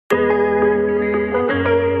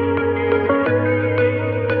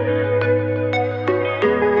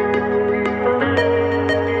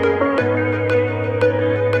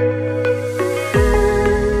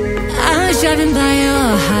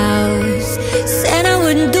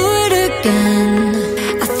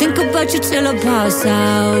till I pass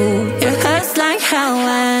out. It hurts like hell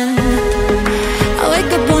when I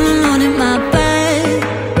wake up all alone in my bed.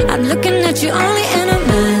 I'm looking at you only in a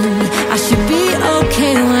man. I should be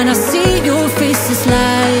okay when I see your face. It's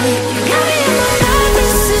like you got me in my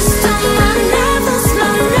nervous system, my nervous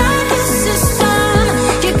system.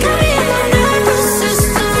 You got me in my nervous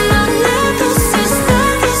system, my nervous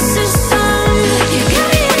system. You got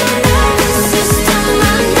me in my nervous system,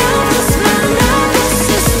 my nervous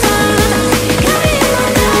system. You got me in my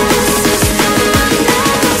nervous system, my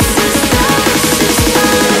nervous system. You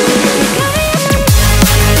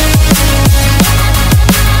got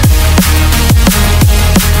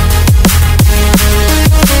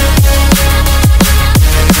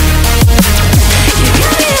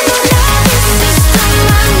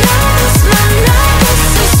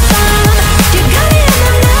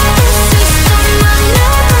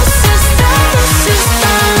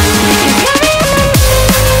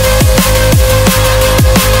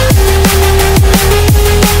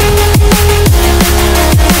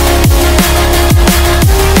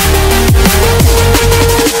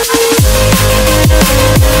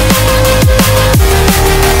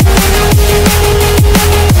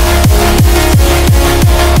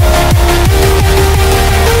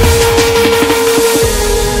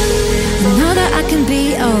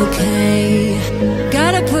in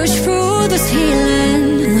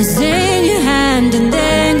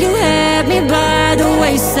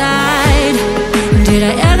my side.